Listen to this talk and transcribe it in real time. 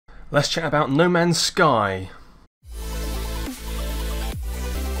Let's chat about No Man's Sky.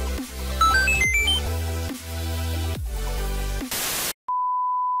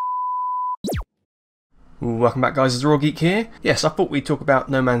 Welcome back, guys, it's Geek here. Yes, I thought we'd talk about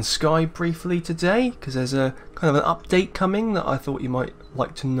No Man's Sky briefly today, because there's a kind of an update coming that I thought you might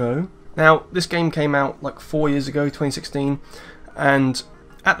like to know. Now, this game came out like 4 years ago, 2016, and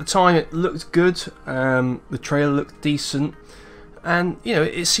at the time it looked good, the trailer looked decent, and you know,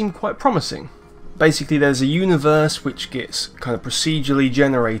 it seemed quite promising. Basically, there's a universe which gets kind of procedurally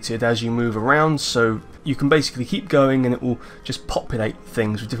generated as you move around, so you can basically keep going and it will just populate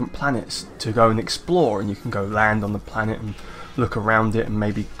things with different planets to go and explore, and you can go land on the planet and look around it and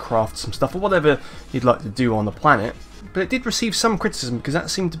maybe craft some stuff or whatever you'd like to do on the planet. But it did receive some criticism because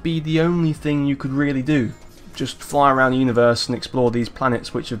that seemed to be the only thing you could really do. Just fly around the universe and explore these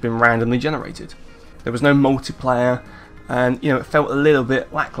planets which have been randomly generated. There was no multiplayer, and you know, it felt a little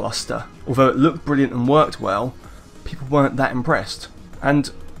bit lackluster. Although it looked brilliant and worked well, people weren't that impressed.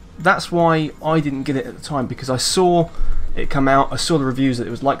 And that's why I didn't get it at the time, because I saw it come out, I saw the reviews that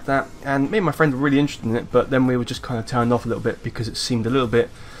it was like that, and me and my friend were really interested in it, but then we were just kind of turned off a little bit because it seemed a little bit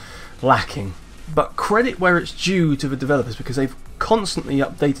lacking. But credit where it's due to the developers, because they've constantly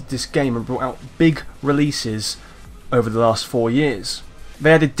updated this game and brought out big releases over the last 4 years.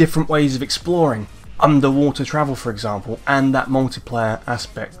 They added different ways of exploring, underwater travel for example, and that multiplayer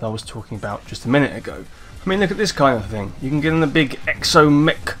aspect that I was talking about just a minute ago. I mean, look at this kind of thing. You can get in a big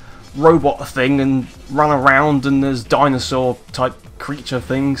exo-mech robot thing and run around, and there's dinosaur type creature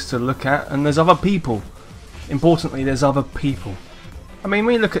things to look at, and there's other people. Importantly, there's other people. I mean,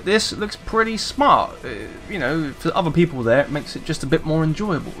 when you look at this, it looks pretty smart. You know, if there's other people there, it makes it just a bit more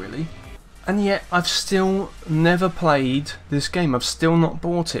enjoyable, really. And yet, I've still never played this game. I've still not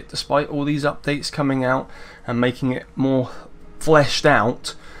bought it, despite all these updates coming out and making it more fleshed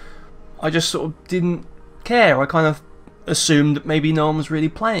out. I just sort of didn't care. I kind of assumed that maybe no one was really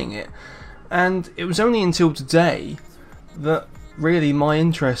playing it. And it was only until today that really my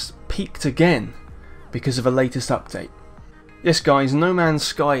interest peaked again because of the latest update. Yes guys, No Man's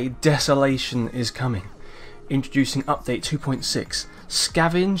Sky Desolation is coming. Introducing update 2.6.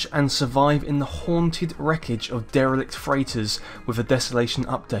 Scavenge and survive in the haunted wreckage of derelict freighters with a Desolation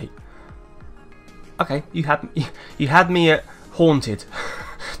update. Okay, you had me at haunted.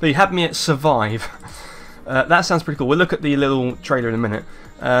 No, you had me at survive. That sounds pretty cool. We'll look at the little trailer in a minute.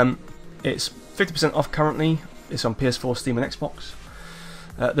 It's 50% off currently. It's on PS4, Steam and Xbox.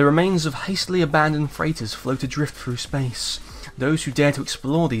 The remains of hastily abandoned freighters float adrift through space. Those who dare to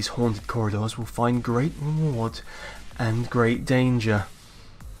explore these haunted corridors will find great reward and great danger.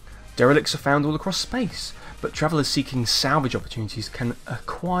 Derelicts are found all across space, but travellers seeking salvage opportunities can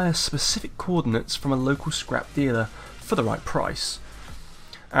acquire specific coordinates from a local scrap dealer for the right price.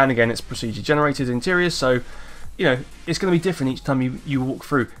 And again, it's procedure generated interior, so you know, it's going to be different each time you walk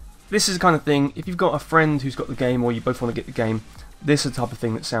through. This is the kind of thing, if you've got a friend who's got the game or you both want to get the game, this is the type of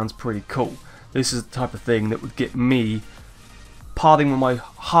thing that sounds pretty cool. This is the type of thing that would get me parting with my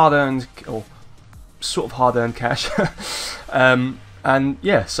hard-earned, or sort of hard-earned cash. And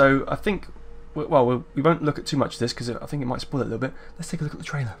yeah, so I think, well, we won't look at too much of this because I think it might spoil it a little bit. Let's take a look at the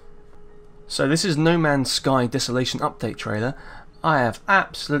trailer. So this is No Man's Sky Desolation update trailer. I have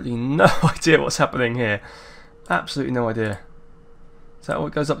absolutely no idea what's happening here. Absolutely no idea. Is that what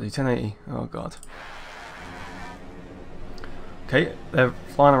it goes up to? 1080? Oh god. Okay, they're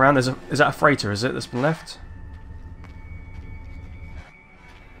flying around. Is that a freighter, is it, that's been left?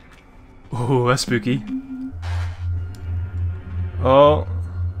 Oh, that's spooky. Oh.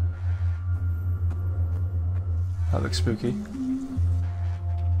 That looks spooky.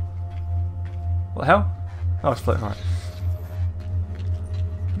 What the hell? Oh, it's floating, right.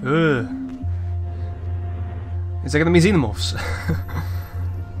 Ugh. Is there going to be xenomorphs?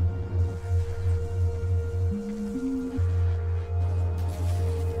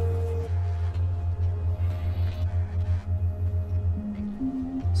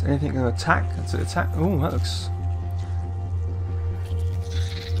 Is anything going to attack? Does it attack? Oh, that looks...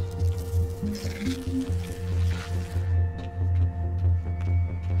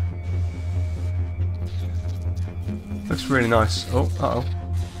 looks really nice. Oh, uh-oh.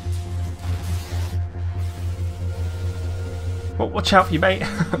 Well, watch out for you, mate.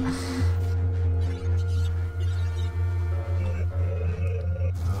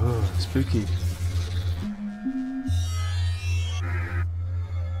 Oh, spooky.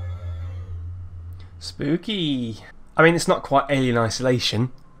 Spooky. I mean, it's not quite Alien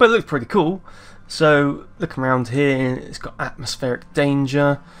Isolation, but it looks pretty cool. So, looking around here, it's got atmospheric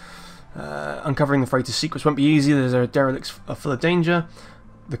danger. Uncovering the freighter's secrets won't be easy. There's a derelicts full of danger.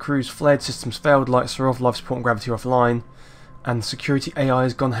 the crew's fled, systems failed, lights are off, life support and gravity are offline, and security AI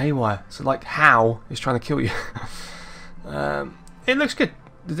has gone haywire. So like HAL is trying to kill you. It looks good.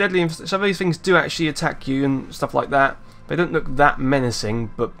 The deadly some of these things do actually attack you and stuff like that. They don't look that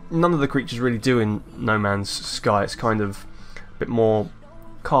menacing, but none of the creatures really do in No Man's Sky. It's kind of a bit more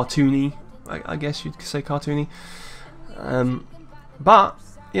cartoony, I guess you'd say cartoony. But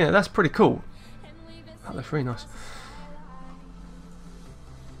yeah, that's pretty cool. That looks really nice.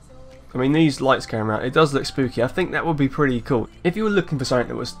 I mean, these lights came around. It does look spooky. I think that would be pretty cool. If you were looking for something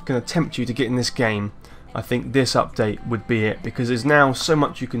that was going to tempt you to get in this game, I think this update would be it, because there's now so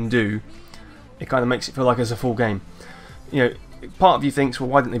much you can do. It kind of makes it feel like it's a full game. You know, part of you thinks, well,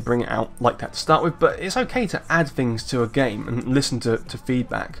 why didn't they bring it out like that to start with? But it's okay to add things to a game and listen to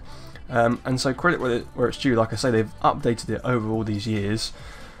feedback. And so credit where it's due. Like I say, they've updated it over all these years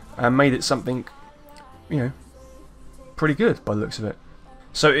and made it something, you know, pretty good by the looks of it.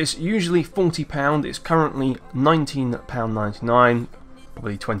 So it's usually £40. It's currently £19.99,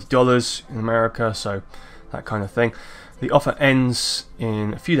 probably $20 in America, so that kind of thing. The offer ends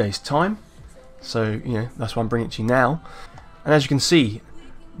in a few days' time, so you know that's why I'm bringing it to you now. And as you can see,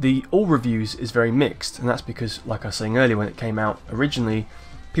 the all reviews is very mixed, and that's because, like I was saying earlier, when it came out originally,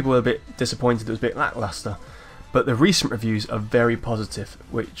 people were a bit disappointed. It was a bit lackluster, but the recent reviews are very positive,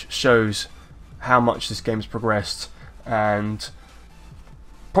 which shows how much this game's progressed, and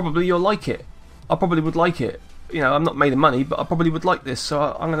probably you'll like it. I probably would like it. You know, I'm not made of money, but I probably would like this,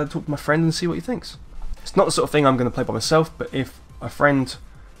 so I'm going to talk to my friend and see what he thinks. It's not the sort of thing I'm going to play by myself, but if a friend,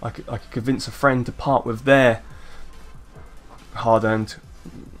 I could convince a friend to part with their hard-earned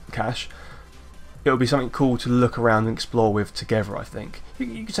cash, it would be something cool to look around and explore with together, I think. You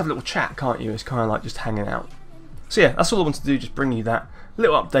can just have a little chat, can't you? It's kind of like just hanging out. So yeah, that's all I wanted to do, just bring you that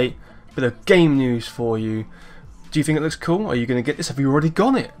little update, bit of game news for you. Do you think it looks cool? Are you going to get this? Have you already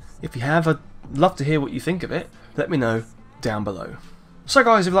got it? If you have, I'd love to hear what you think of it. Let me know down below. So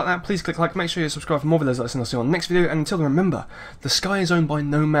guys, if you like that, please click like, make sure you subscribe for more videos like this, and I'll see you on the next video. And until then, remember, the sky is owned by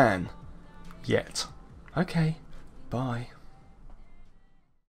no man. Yet. Okay, bye.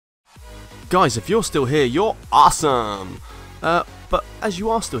 Guys, if you're still here, you're awesome! But as you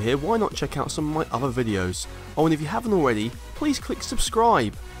are still here, why not check out some of my other videos? Oh, and if you haven't already, please click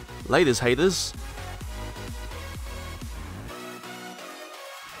subscribe. Laters, haters.